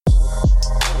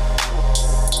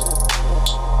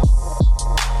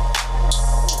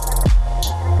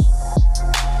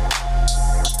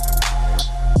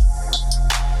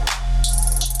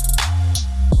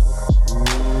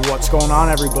going on,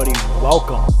 everybody?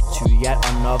 Welcome to yet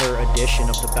another edition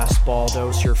of the Best Ball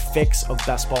Dose, your fix of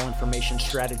best ball information,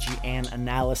 strategy, and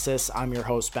analysis. I'm your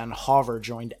host, Ben Hauver,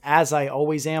 joined as I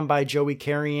always am by Joey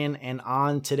Carrion, and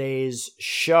on today's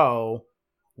show,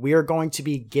 we are going to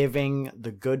be giving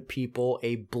the good people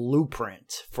a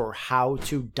blueprint for how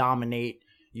to dominate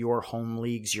your home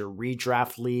leagues, your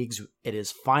redraft leagues. It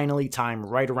is finally time,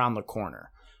 right around the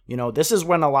corner. You know, this is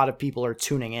when a lot of people are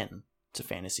tuning in to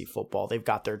fantasy football. They've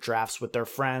got their drafts with their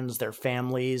friends, their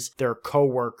families, their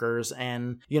coworkers,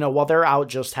 and while they're out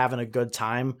just having a good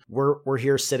time, we're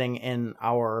here sitting in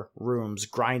our rooms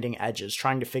grinding edges,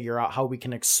 trying to figure out how we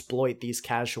can exploit these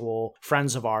casual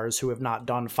friends of ours who have not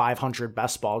done 500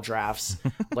 best ball drafts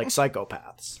like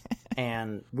psychopaths.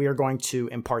 And we are going to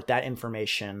impart that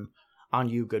information on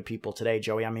you good people today,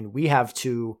 Joey. I mean, we have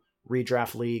two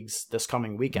redraft leagues this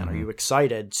coming weekend. Are you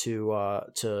excited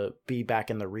to be back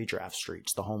in the redraft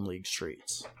streets, the home league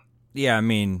streets? Yeah, I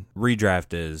mean,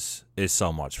 redraft is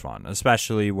so much fun,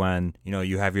 especially when,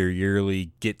 you have your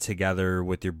yearly get-together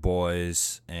with your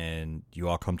boys and you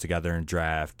all come together and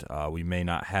draft. We may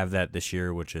not have that this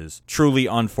year, which is truly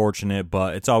unfortunate,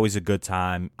 but it's always a good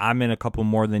time. I'm in a couple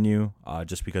more than you,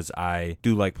 just because I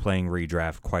do like playing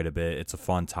redraft quite a bit. It's a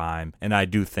fun time, and I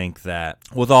do think that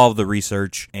with all of the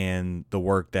research and the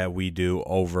work that we do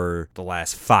over the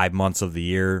last 5 months of the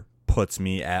year, puts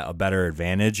me at a better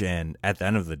advantage. And at the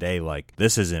end of the day, like,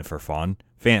 this isn't for fun.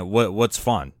 What's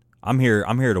fun? I'm here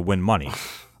to win money.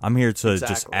 I'm here to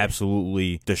just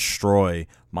absolutely destroy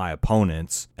my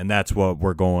opponents, and that's what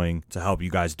we're going to help you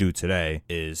guys do today,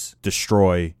 is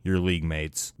destroy your league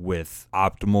mates with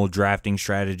optimal drafting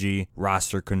strategy,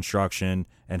 roster construction,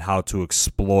 and how to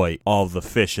exploit all the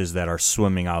fishes that are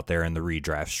swimming out there in the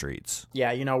redraft streets.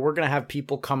 Yeah, we're going to have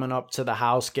people coming up to the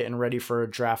house getting ready for a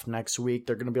draft next week.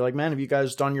 They're going to be like, man, have you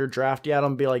guys done your draft yet?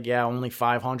 I'm be like, yeah, only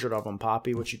 500 of them,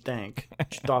 Poppy. What you think?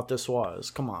 What you thought this was?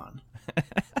 Come on.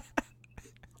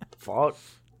 Fuck.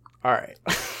 All right.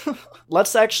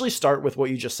 Let's actually start with what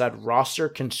you just said, roster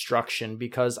construction,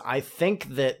 because I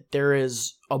think that there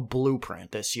is a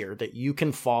blueprint this year that you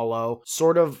can follow,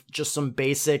 sort of just some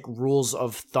basic rules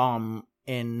of thumb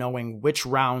in knowing which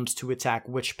rounds to attack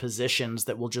which positions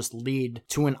that will just lead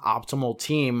to an optimal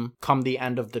team come the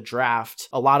end of the draft.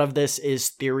 A lot of this is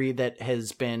theory that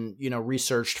has been,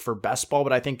 researched for best ball,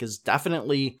 but I think is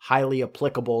definitely highly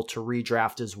applicable to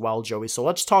redraft as well, Joey. So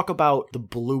let's talk about the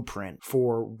blueprint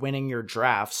for winning your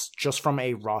drafts just from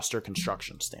a roster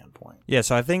construction standpoint. Yeah,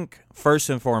 so I think first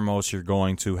and foremost, you're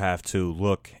going to have to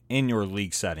look in your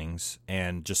league settings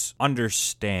and just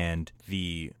understand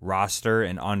the roster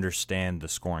and understand the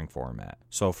scoring format.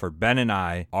 So for Ben and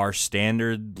I, our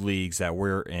standard leagues that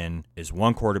we're in is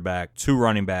 1 quarterback, 2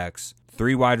 running backs,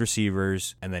 3 wide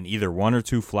receivers, and then either 1 or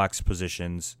 2 flex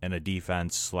positions and a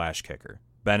defense/kicker.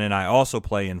 Ben and I also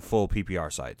play in full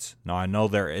PPR sites. Now, I know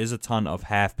there is a ton of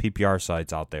half PPR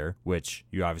sites out there, which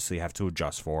you obviously have to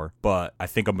adjust for, but I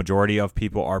think a majority of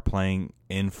people are playing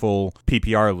in full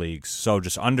PPR leagues. So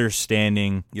just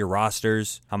understanding your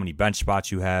rosters, how many bench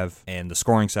spots you have, and the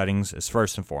scoring settings is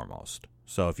first and foremost.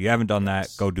 So if you haven't done that,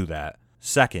 go do that.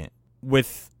 Second,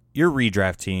 with your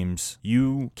redraft teams,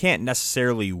 you can't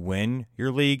necessarily win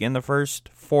your league in the first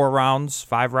 4 rounds,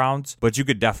 5 rounds, but you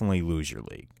could definitely lose your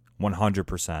league.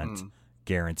 100%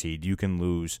 guaranteed. You can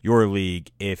lose your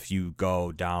league if you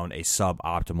go down a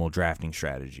suboptimal drafting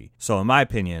strategy. So in my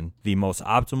opinion, the most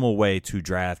optimal way to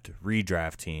draft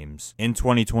redraft teams in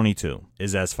 2022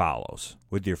 is as follows.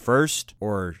 With your first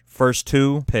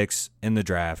 2 picks in the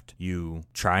draft, you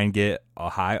try and get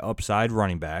a high upside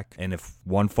running back, and if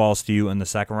one falls to you in the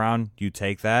second round, you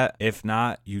take that. If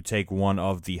not, you take one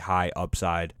of the high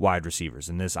upside wide receivers,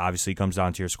 and this obviously comes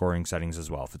down to your scoring settings as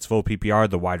well. If it's full PPR,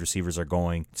 the wide receivers are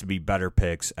going to be better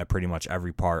picks at pretty much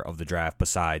every part of the draft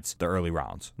besides the early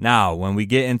rounds. Now, when we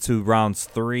get into rounds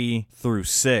 3 through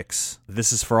 6,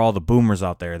 this is for all the boomers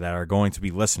out there that are going to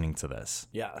be listening to this.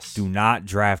 Yes. Do not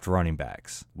draft running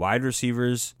backs. Wide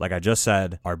receivers, like I just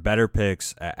said, are better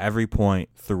picks at every point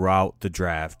throughout the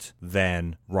draft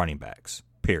than running backs,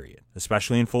 period.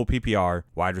 Especially in full PPR,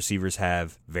 wide receivers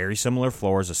have very similar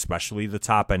floors, especially the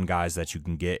top-end guys that you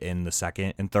can get in the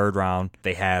second and third round.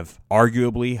 They have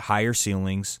arguably higher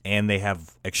ceilings, and they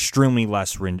have extremely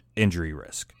less injury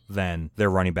risk than their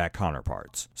running back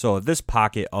counterparts. So this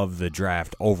pocket of the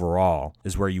draft overall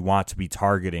is where you want to be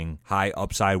targeting high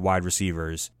upside wide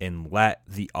receivers and let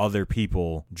the other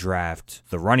people draft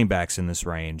the running backs in this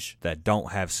range that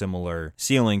don't have similar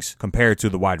ceilings compared to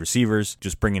the wide receivers.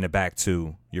 Just bringing it back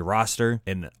to your roster.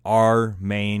 In our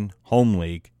main home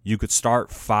league, you could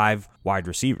start 5 wide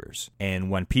receivers. And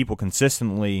when people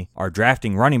consistently are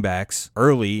drafting running backs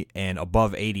early and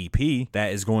above ADP,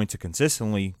 that is going to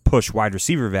consistently push wide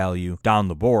receiver value down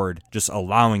the board, just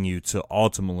allowing you to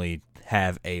ultimately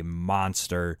have a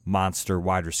monster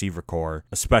wide receiver core,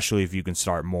 especially if you can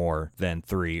start more than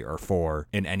 3 or 4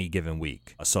 in any given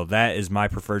week. So that is my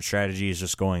preferred strategy, is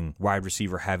just going wide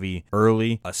receiver heavy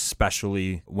early,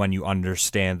 especially when you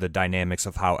understand the dynamics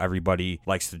of how everybody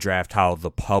likes to draft, how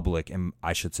the public, and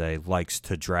I should say, likes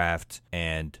to draft,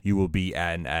 and you will be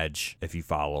at an edge if you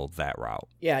follow that route.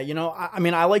 Yeah, I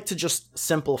mean, I like to just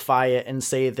simplify it and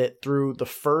say that through the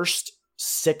first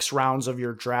 6 rounds of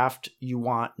your draft, you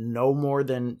want no more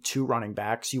than 2 running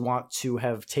backs. You want to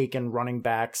have taken running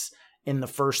backs in the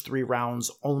first 3 rounds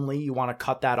only. You want to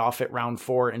cut that off at round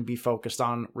 4 and be focused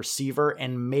on receiver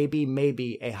and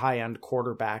maybe a high-end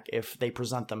quarterback if they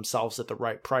present themselves at the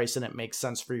right price and it makes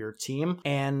sense for your team.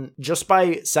 And just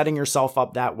by setting yourself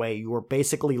up that way, you are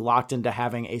basically locked into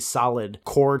having a solid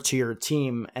core to your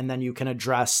team, and then you can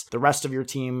address the rest of your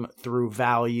team through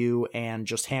value and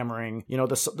just hammering,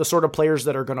 the sort of players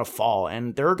that are going to fall.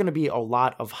 And there are going to be a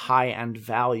lot of high-end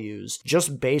values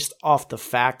just based off the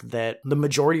fact that the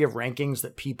majority of rankings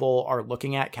that people are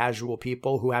looking at, casual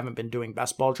people who haven't been doing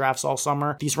best ball drafts all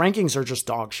summer, these rankings are just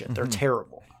dog shit. They're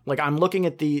terrible. Like, I'm looking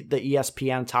at the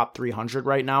ESPN top 300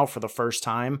 right now for the first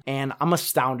time, and I'm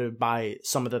astounded by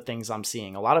some of the things I'm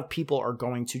seeing. A lot of people are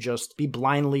going to just be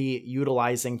blindly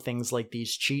utilizing things like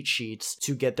these cheat sheets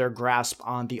to get their grasp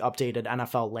on the updated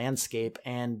NFL landscape,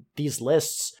 and these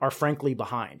lists are frankly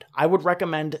behind. I would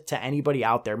recommend to anybody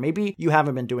out there, maybe you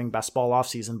haven't been doing best ball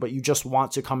offseason, but you just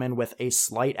want to come in with a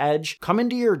slight edge, come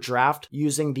into your draft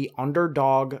using the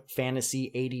Underdog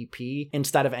Fantasy ADP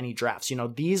instead of any drafts.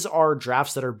 These are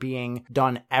drafts that are being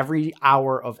done every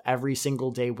hour of every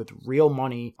single day with real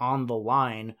money on the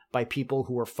line by people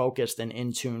who are focused and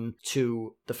in tune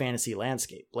to the fantasy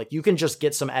landscape. Like, you can just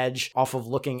get some edge off of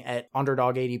looking at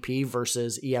Underdog ADP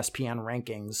versus ESPN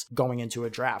rankings going into a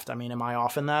draft. I mean, am I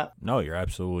off in that? No, you're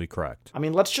absolutely correct. I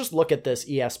mean, let's just look at this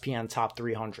ESPN top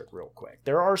 300 real quick.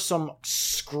 There are some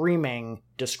screaming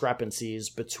discrepancies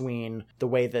between the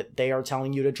way that they are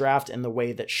telling you to draft and the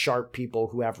way that sharp people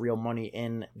who have real money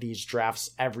in these drafts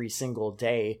every single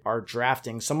day are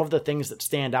drafting. Some of the things that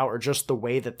stand out are just the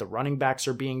way that the running backs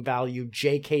are being valued.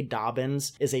 J.K.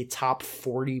 Dobbins is a top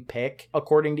 40 pick,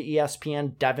 according to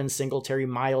ESPN. Devin Singletary,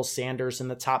 Miles Sanders in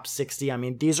the top 60. I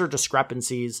mean, these are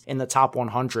discrepancies in the top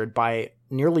 100 by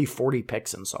nearly 40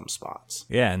 picks in some spots.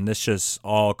 Yeah, and this just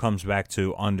all comes back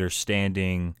to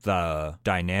understanding the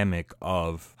dynamic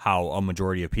of how a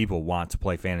majority of people want to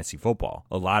play fantasy football.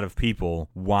 A lot of people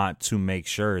want to make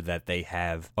sure that they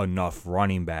have enough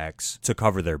running backs to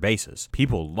cover their bases.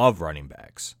 People love running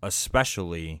backs,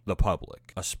 especially the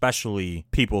public, especially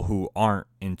people who aren't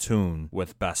in tune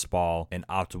with best ball and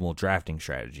optimal drafting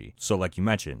strategy. So like you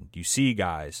mentioned, you see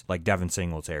guys like Devin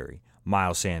Singletary,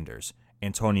 Miles Sanders,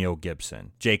 Antonio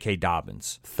Gibson, J.K.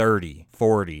 Dobbins, 30,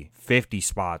 40, 50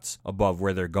 spots above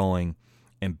where they're going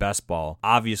in best ball.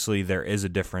 Obviously, there is a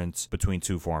difference between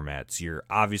 2 formats. You're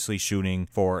obviously shooting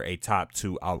for a top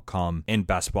 2 outcome in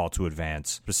best ball to advance,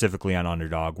 specifically on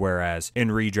Underdog, whereas in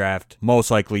redraft,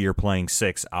 most likely you're playing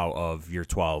 6 out of your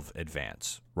 12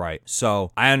 advance. Right.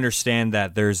 So I understand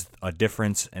that there's a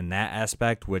difference in that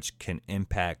aspect, which can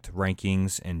impact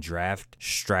rankings and draft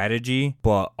strategy.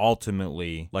 But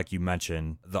ultimately, like you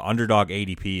mentioned, the Underdog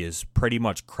ADP is pretty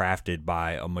much crafted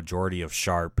by a majority of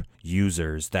sharp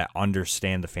users that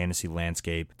understand the fantasy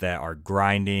landscape, that are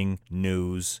grinding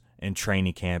news in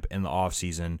training camp in the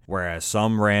offseason, whereas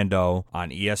some rando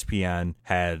on ESPN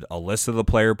had a list of the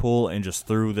player pool and just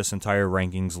threw this entire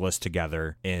rankings list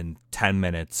together in 10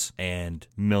 minutes, and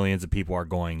millions of people are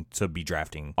going to be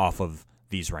drafting off of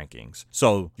these rankings.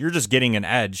 So you're just getting an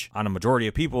edge on a majority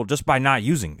of people just by not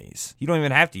using these. You don't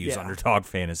even have to use Underdog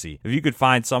Fantasy. If you could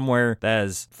find somewhere that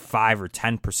has 5 or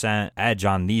 10% edge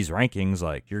on these rankings,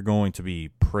 like, you're going to be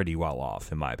pretty well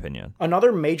off, in my opinion.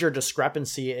 Another major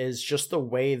discrepancy is just the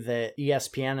way that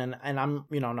ESPN, and I'm,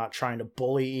 not trying to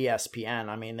bully ESPN.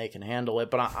 I mean, they can handle it,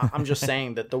 but I'm just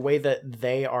saying that the way that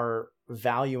they are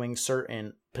valuing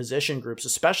certain position groups,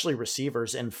 especially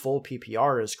receivers in full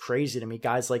PPR, is crazy to me.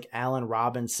 Guys like Allen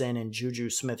Robinson and Juju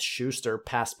Smith-Schuster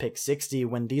past pick 60,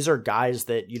 when these are guys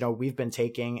that, we've been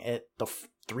taking at the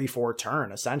 3-4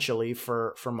 turn essentially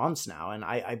for months now. And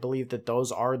I believe that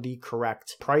those are the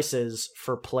correct prices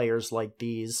for players like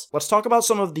these. Let's talk about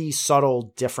some of the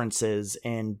subtle differences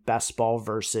in best ball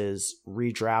versus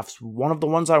redrafts. One of the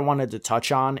ones I wanted to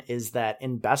touch on is that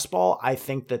in best ball, I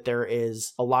think that there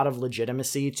is a lot of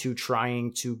legitimacy to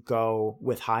trying to go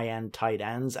with high-end tight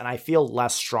ends. And I feel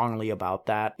less strongly about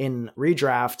that in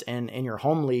redraft and in your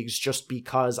home leagues, just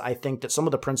because I think that some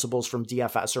of the principles from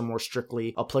DFS are more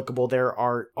strictly applicable. There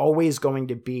are always going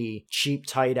to be cheap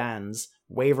tight ends,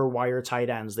 waiver wire tight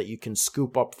ends that you can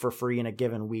scoop up for free in a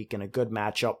given week in a good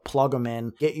matchup, plug them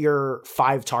in, get your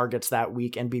 5 targets that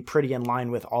week, and be pretty in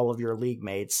line with all of your league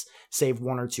mates, save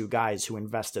 1 or 2 guys who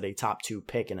invested a top 2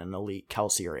 pick in an elite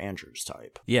Kelsey or Andrews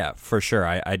type. Yeah, for sure.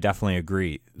 I definitely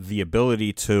agree. The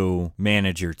ability to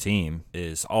manage your team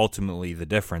is ultimately the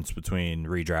difference between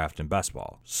redraft and best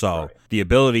ball. So the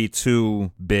ability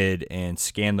to bid and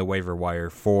scan the waiver wire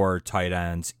for tight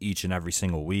ends each and every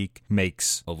single week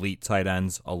makes elite tight ends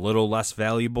a little less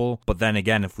valuable. But then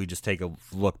again, if we just take a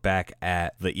look back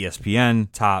at the ESPN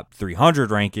top 300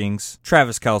 rankings,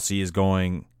 Travis Kelce is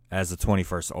going as the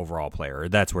 21st overall player.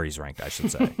 That's where he's ranked, I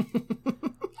should say.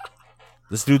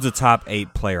 This dude's a top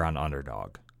 8 player on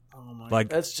Underdog. Oh my God,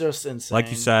 that's just insane.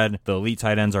 Like you said, the elite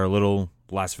tight ends are a little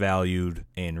less valued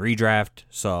in redraft.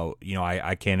 So,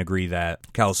 I can't agree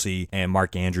that Kelsey and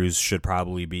Mark Andrews should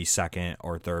probably be 2nd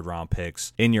or 3rd round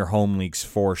picks in your home leagues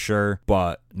for sure.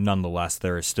 But nonetheless,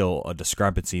 there is still a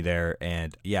discrepancy there.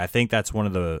 And yeah, I think that's one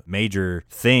of the major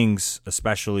things,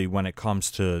 especially when it comes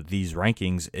to these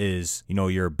rankings, is,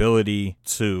 your ability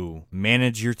to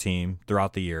manage your team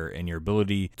throughout the year and your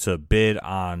ability to bid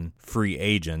on free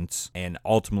agents, and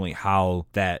ultimately how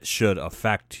that should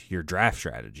affect your draft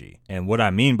strategy. And what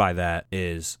I mean by that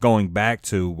is going back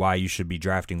to why you should be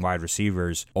drafting wide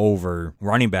receivers over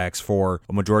running backs for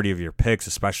a majority of your picks,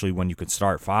 especially when you can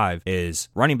start 5, is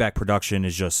running back production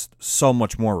is just so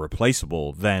much more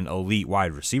replaceable than elite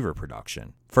wide receiver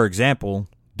production. For example,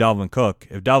 Dalvin Cook.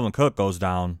 If Dalvin Cook goes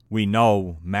down, we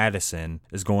know Madison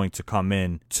is going to come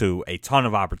in to a ton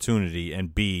of opportunity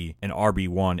and be an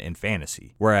RB1 in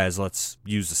fantasy. Whereas, let's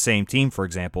use the same team, for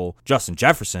example, Justin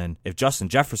Jefferson. If Justin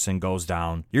Jefferson goes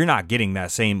down, you're not getting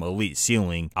that same elite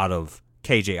ceiling out of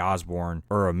KJ Osborne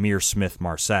or Amir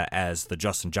Smith-Marset as the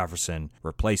Justin Jefferson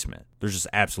replacement. There's just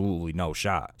absolutely no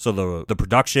shot. So the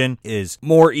production is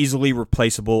more easily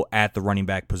replaceable at the running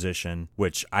back position,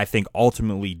 which I think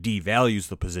ultimately devalues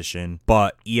the position,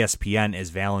 but ESPN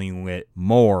is valuing it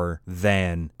more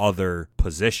than other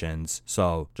positions.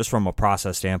 So just from a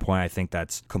process standpoint, I think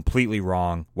that's completely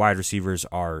wrong. Wide receivers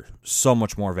are so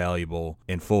much more valuable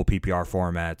in full PPR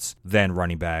formats than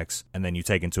running backs. And then you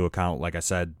take into account, like I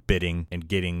said, bidding and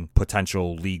getting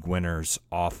potential league winners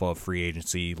off of free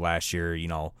agency last year,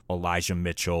 Elijah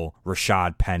Mitchell,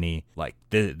 Rashad Penny. Like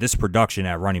this production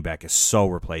at running back is so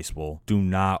replaceable. Do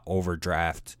not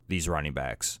overdraft these running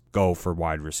backs. Go for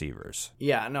wide receivers.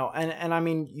 Yeah, no, and I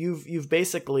mean you've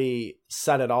basically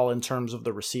said it all in terms of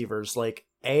the receivers. Like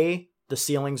the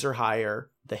ceilings are higher.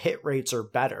 The hit rates are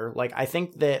better. Like I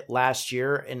think that last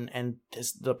year, and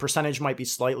the percentage might be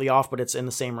slightly off, but it's in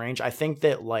the same range. I think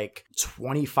that like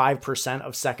 25%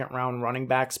 of 2nd round running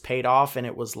backs paid off, and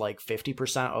it was like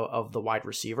 50% of the wide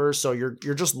receivers. So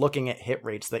you're just looking at hit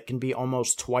rates that can be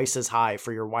almost twice as high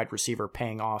for your wide receiver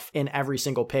paying off in every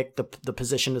single pick. The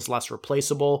position is less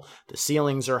replaceable. The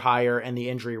ceilings are higher, and the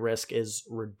injury risk is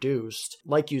reduced.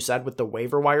 Like you said with the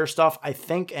waiver wire stuff, I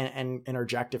think, and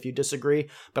interject if you disagree,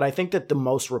 but I think that the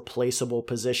most replaceable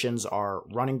positions are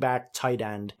running back, tight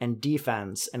end, and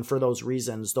defense. And for those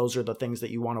reasons, those are the things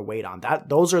that you want to wait on.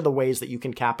 Those are the ways that you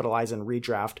can capitalize in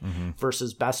redraft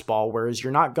versus best ball, whereas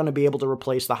you're not going to be able to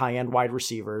replace the high-end wide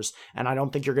receivers, and I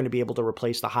don't think you're going to be able to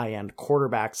replace the high-end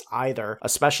quarterbacks either,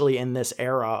 especially in this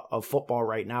era of football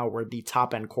right now where the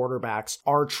top-end quarterbacks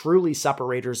are truly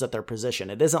separators at their position.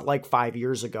 It isn't like 5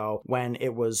 years ago when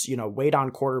it was, wait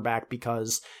on quarterback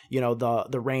because,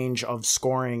 the range of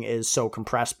scoring is so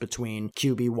compressed between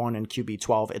QB1 and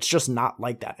QB12. It's just not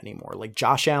like that anymore. Like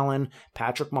Josh Allen,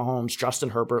 Patrick Mahomes, Justin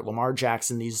Herbert, Lamar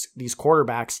Jackson, these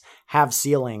quarterbacks have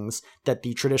ceilings that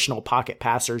the traditional pocket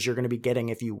passers you're going to be getting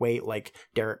if you wait, like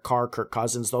Derek Carr, Kirk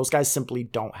Cousins, those guys simply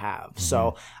don't have.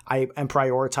 So I am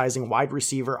prioritizing wide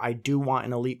receiver. I do want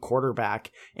an elite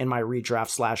quarterback in my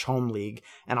redraft/home league,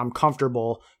 and I'm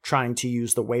comfortable trying to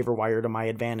use the waiver wire to my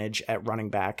advantage at running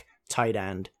back, tight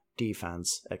end,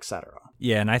 defense, etc.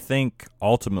 Yeah, and I think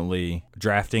ultimately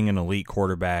drafting an elite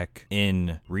quarterback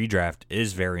in redraft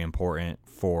is very important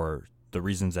for the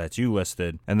reasons that you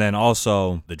listed. And then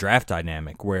also the draft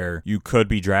dynamic where you could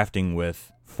be drafting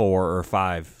with 4 or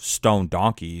 5 stone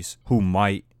donkeys who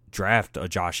might draft a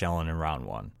Josh Allen in round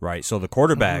 1, right? So the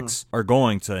quarterbacks are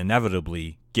going to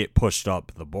inevitably get pushed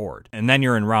up the board. And then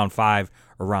you're in round 5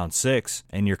 or round 6,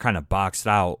 and you're kind of boxed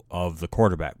out of the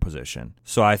quarterback position.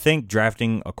 So I think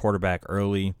drafting a quarterback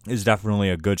early is definitely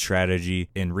a good strategy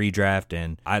in redraft,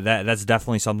 and that's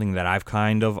definitely something that I've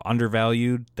kind of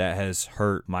undervalued that has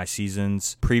hurt my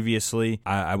seasons previously.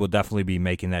 I will definitely be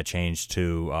making that change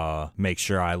to make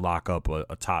sure I lock up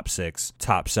a top 6,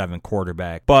 top 7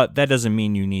 quarterback. But that doesn't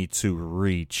mean you need to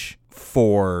reach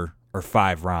 4 or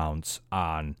 5 rounds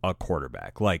on a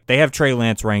quarterback. Like, they have Trey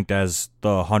Lance ranked as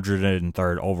the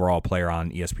 103rd overall player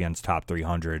on ESPN's top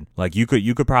 300. Like, you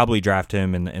could probably draft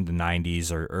him in the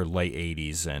 90s or late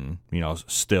 80s and,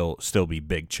 still be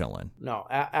big chillin'. No,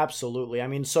 absolutely. I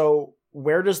mean, so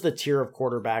where does the tier of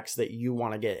quarterbacks that you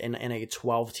want to get in a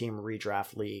 12-team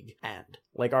redraft league end?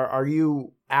 Like, are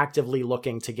you actively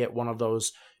looking to get one of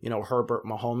those, Herbert,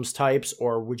 Mahomes types,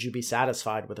 or would you be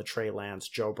satisfied with a Trey Lance,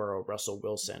 Joe Burrow, Russell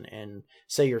Wilson in,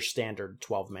 say, your standard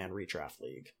 12-man redraft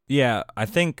league? Yeah, I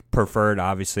think preferred,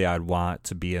 obviously, I'd want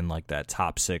to be in like that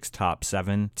top 6, top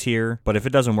 7 tier. But if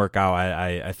it doesn't work out,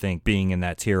 I think being in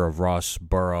that tier of Russ,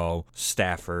 Burrow,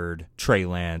 Stafford, Trey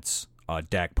Lance,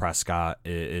 Dak Prescott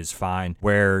is fine.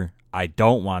 Where I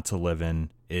don't want to live in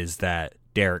is that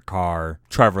Derek Carr,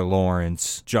 Trevor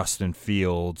Lawrence, Justin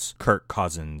Fields, Kirk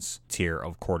Cousins tier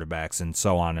of quarterbacks, and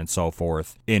so on and so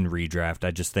forth in redraft.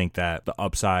 I just think that the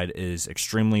upside is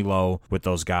extremely low with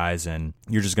those guys, and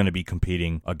you're just going to be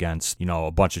competing against,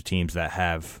 a bunch of teams that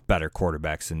have better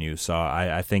quarterbacks than you. So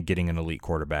I think getting an elite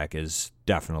quarterback is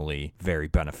definitely very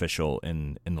beneficial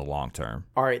in the long term.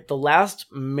 All right, the last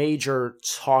major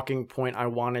talking point I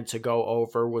wanted to go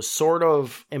over was sort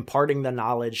of imparting the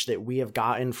knowledge that we have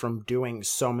gotten from doing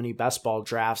so many best ball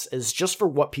drafts is just for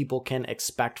what people can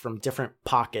expect from different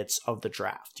pockets of the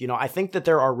draft. I think that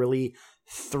there are really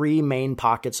 3 main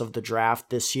pockets of the draft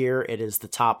this year. It is the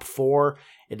top 4.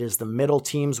 It is the middle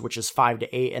teams, which is 5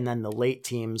 to 8, and then the late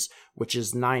teams, which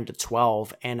is 9 to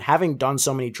 12. And having done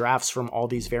so many drafts from all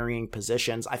these varying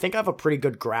positions, I think I have a pretty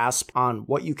good grasp on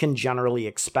what you can generally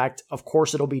expect. Of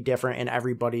course, it'll be different in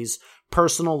everybody's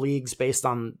personal leagues based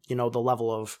on, the level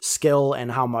of skill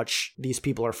and how much these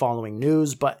people are following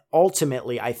news. But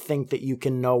ultimately, I think that you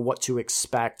can know what to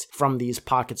expect from these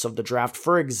pockets of the draft.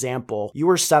 For example, you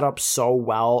are set up so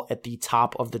well at the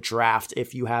top of the draft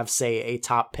if you have, say, a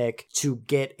top pick to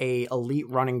get a elite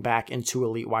running back and 2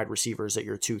 elite wide receivers at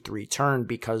your 2-3 turn,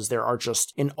 because there are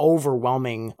just an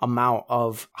overwhelming amount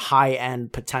of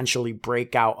high-end, potentially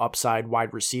breakout upside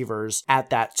wide receivers at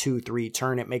that 2-3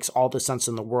 turn. It makes all the sense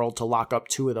in the world to lock up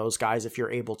 2 of those guys if you're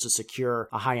able to secure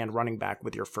a high-end running back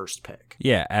with your first pick.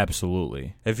 Yeah,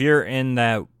 absolutely. If you're in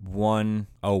that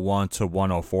 101 to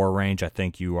 104 range, I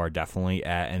think you are definitely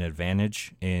at an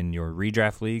advantage in your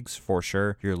redraft leagues for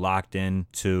sure. You're locked in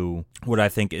to what I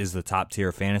think is the top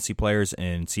tier fantasy players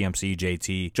in CMC,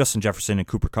 JT, Justin Jefferson, and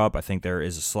Cooper Kupp. I think there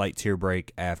is a slight tier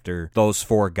break after those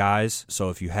 4 guys. So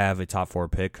if you have a top 4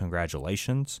 pick,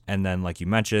 congratulations. And then, like you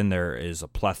mentioned, there is a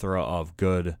plethora of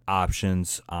good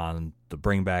options on the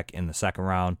bring back in the second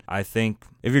round. I think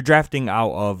if you're drafting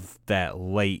out of that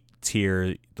late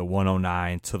tier, the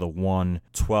 109 to the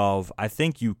 112, I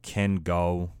think you can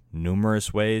go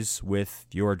numerous ways with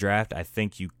your draft. I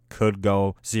think you could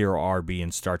go 0 RB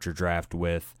and start your draft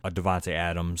with a Devontae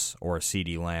Adams or a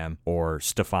CeeDee Lamb or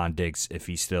Stephon Diggs if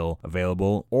he's still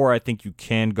available. Or I think you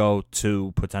can go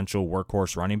to potential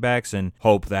workhorse running backs and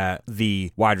hope that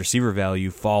the wide receiver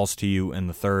value falls to you in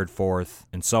the 3rd, 4th,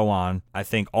 and so on. I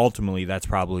think ultimately that's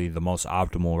probably the most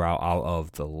optimal route out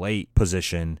of the late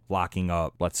position, locking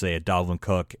up, let's say, a Dalvin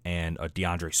Cook and a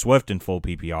DeAndre Swift in full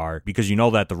PPR, because you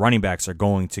know that the running backs are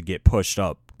going to get pushed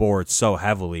up boards so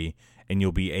heavily, and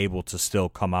you'll be able to still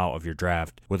come out of your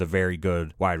draft with a very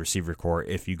good wide receiver core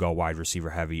if you go wide receiver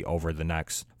heavy over the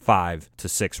next 5 to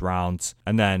 6 rounds.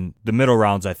 And then the middle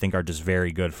rounds, I think, are just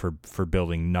very good for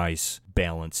building nice,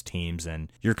 balanced teams.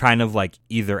 And you're kind of like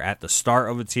either at the start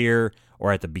of a tier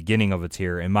or at the beginning of a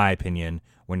tier, in my opinion,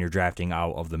 when you're drafting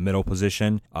out of the middle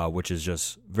position, which is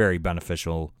just very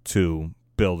beneficial to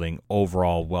building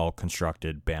overall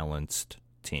well-constructed, balanced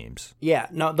teams. Yeah,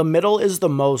 no, the middle is the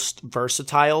most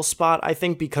versatile spot, I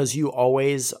think, because you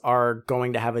always are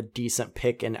going to have a decent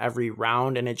pick in every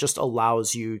round, and it just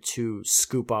allows you to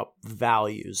scoop up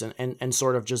values and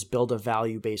sort of just build a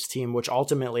value-based team, which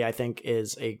ultimately I think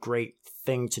is a great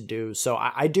thing to do. So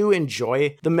I do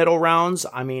enjoy the middle rounds.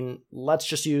 I mean, let's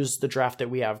just use the draft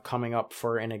that we have coming up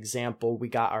for an example. We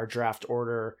got our draft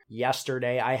order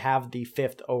yesterday. I have the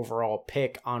 5th overall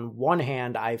pick. On one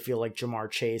hand, I feel like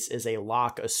Ja'Marr Chase is a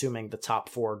lock, assuming the top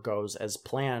 4 goes as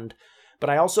planned. but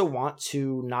I also want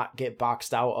to not get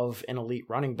boxed out of an elite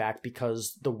running back,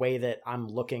 because the way that I'm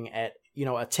looking at,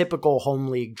 a typical home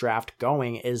league draft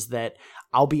going is that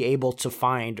I'll be able to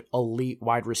find elite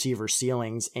wide receiver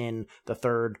ceilings in the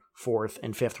 3rd, 4th,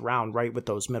 and 5th round, right, with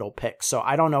those middle picks. So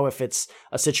I don't know if it's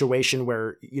a situation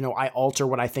where, I alter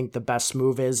what I think the best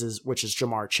move is which is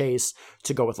Jamar Chase,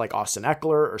 to go with like Austin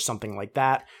Eckler or something like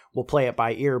that. We'll play it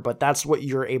by ear, but that's what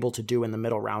you're able to do in the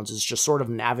middle rounds, is just sort of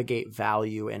navigate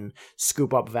value and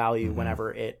scoop up value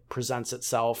whenever it presents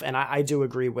itself. And I do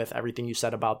agree with everything you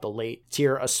said about the late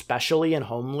tier, especially in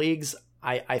home leagues.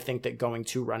 I think that going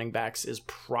 2 running backs is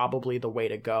probably the way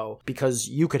to go, because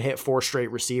you could hit 4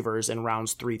 straight receivers in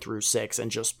rounds 3 through 6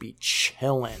 and just be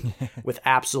chilling with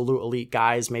absolute elite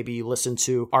guys. Maybe you listen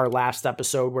to our last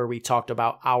episode where we talked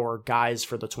about our guys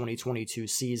for the 2022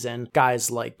 season. Guys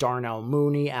like Darnell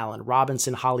Mooney, Allen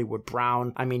Robinson, Hollywood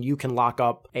Brown. I mean, you can lock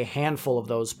up a handful of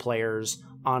those players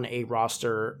on a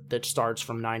roster that starts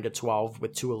from 9 to 12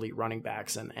 with 2 elite running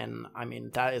backs. And I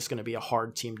mean, that is going to be a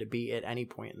hard team to beat at any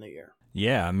point in the year.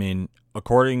 Yeah, I mean,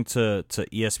 according to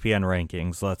ESPN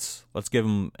rankings, let's give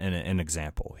them an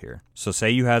example here. So say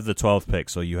you have the 12th pick,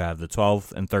 so you have the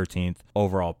 12th and 13th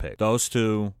overall pick. Those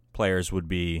 2 players would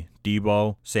be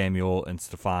Deebo Samuel and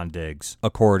Stephon Diggs,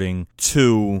 according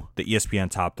to the ESPN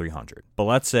Top 300. But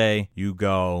let's say you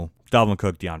go Dalvin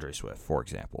Cook, DeAndre Swift, for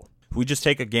example. If we just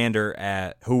take a gander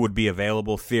at who would be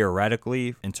available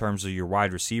theoretically in terms of your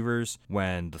wide receivers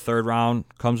when the 3rd round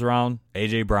comes around: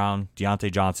 A.J. Brown,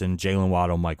 Deontay Johnson, Jalen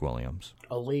Waddle, Mike Williams.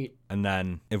 Elite. And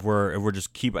then if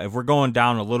we're going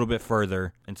down a little bit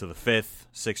further into the 5th,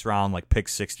 6th round, like pick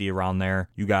 60 around there,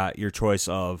 you got your choice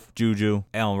of Juju,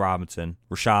 Allen Robinson,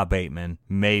 Rashad Bateman,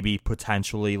 maybe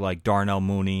potentially like Darnell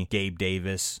Mooney, Gabe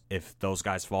Davis. If those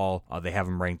guys fall, they have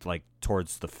them ranked like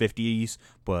towards the 50s,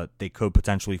 but they could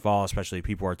potentially fall, especially if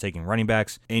people are taking running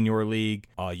backs in your league.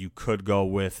 You could go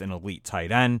with an elite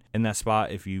tight end in that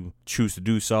spot if you choose to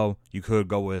do so. You could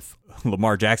go with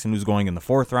Lamar Jackson, who's going in the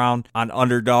 4th round. On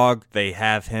Underdog, they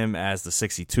have him as the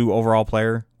 62 overall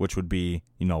player, which would be,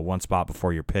 one spot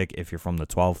before your pick if you're from the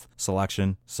 12th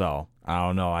selection. So I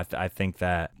don't know. I think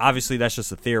that obviously that's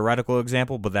just a theoretical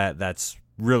example, but that's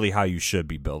really how you should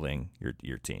be building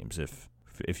your teams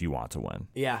if you want to win.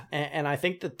 Yeah, and I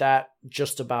think that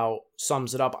just about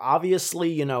sums it up.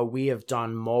 Obviously, we have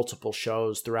done multiple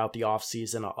shows throughout the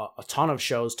offseason, a ton of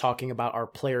shows talking about our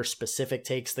player-specific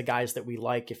takes, the guys that we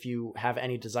like, if you have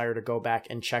any desire to go back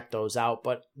and check those out.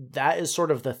 But that is sort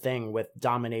of the thing with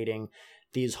dominating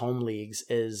these home leagues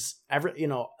is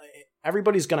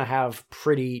everybody's going to have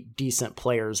pretty decent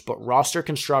players, but roster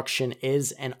construction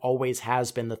is and always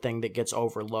has been the thing that gets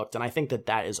overlooked. And I think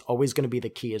that is always going to be the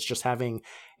key. It's just having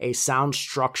a sound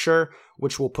structure,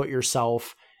 which will put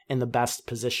yourself in the best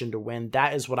position to win.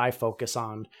 That is what I focus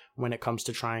on when it comes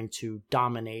to trying to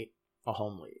dominate a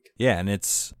home league. Yeah, and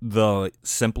it's the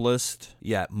simplest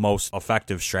yet most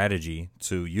effective strategy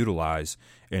to utilize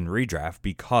in redraft,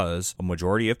 because a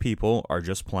majority of people are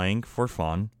just playing for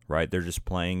fun, right? They're just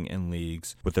playing in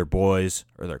leagues with their boys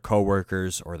or their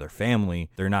coworkers or their family.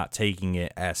 They're not taking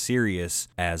it as serious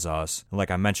as us. Like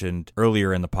I mentioned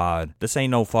earlier in the pod, this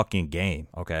ain't no fucking game,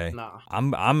 okay? Nah.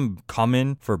 I'm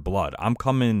coming for blood. I'm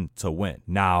coming to win.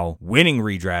 Now, winning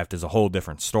redraft is a whole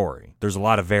different story. There's a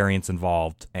lot of variance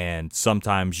involved, and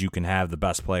sometimes you can have the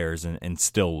best players and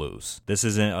still lose. This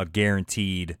isn't a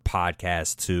guaranteed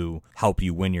podcast to help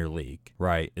you win your league,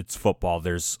 right? It's football.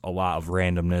 There's a lot of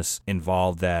randomness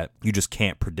involved that you just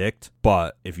can't predict.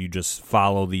 But if you just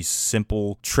follow these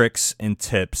simple tricks and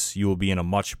tips, you will be in a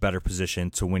much better position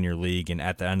to win your league. And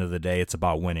at the end of the day, it's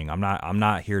about winning. I'm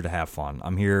not here to have fun.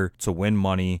 I'm here to win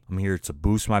money. I'm here to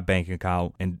boost my bank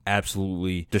account and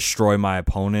absolutely destroy my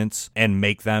opponents and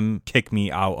make them kick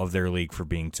me out of their league for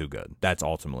being too good. That's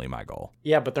ultimately my goal.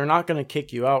 Yeah, but they're not going to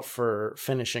kick you out for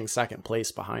finishing second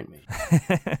place behind me.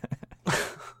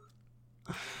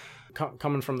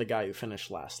 Coming from the guy who finished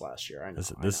last year, I know.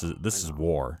 This is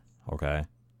war, okay?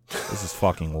 This is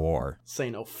fucking war.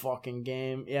 Say no fucking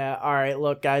game. Yeah, all right,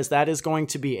 look, guys, that is going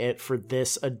to be it for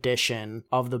this edition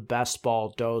of the Best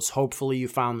Ball Dose. Hopefully you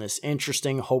found this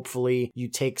interesting. Hopefully you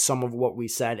take some of what we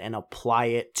said and apply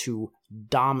it to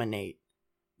dominate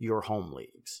your home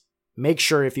leagues. Make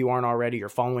sure, if you aren't already, you're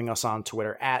following us on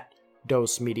Twitter at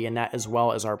Dose Media Net, as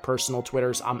well as our personal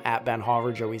Twitters. I'm at Ben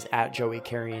Hauver, Joey's at Joey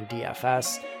Carrion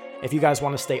DFS. If you guys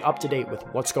want to stay up to date with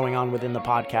what's going on within the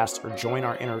podcast or join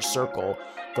our inner circle,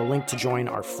 the link to join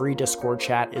our free Discord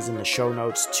chat is in the show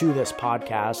notes to this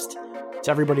podcast.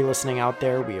 To everybody listening out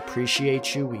there, we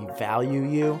appreciate you. We value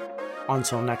you.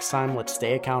 Until next time, let's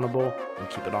stay accountable and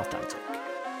keep it authentic.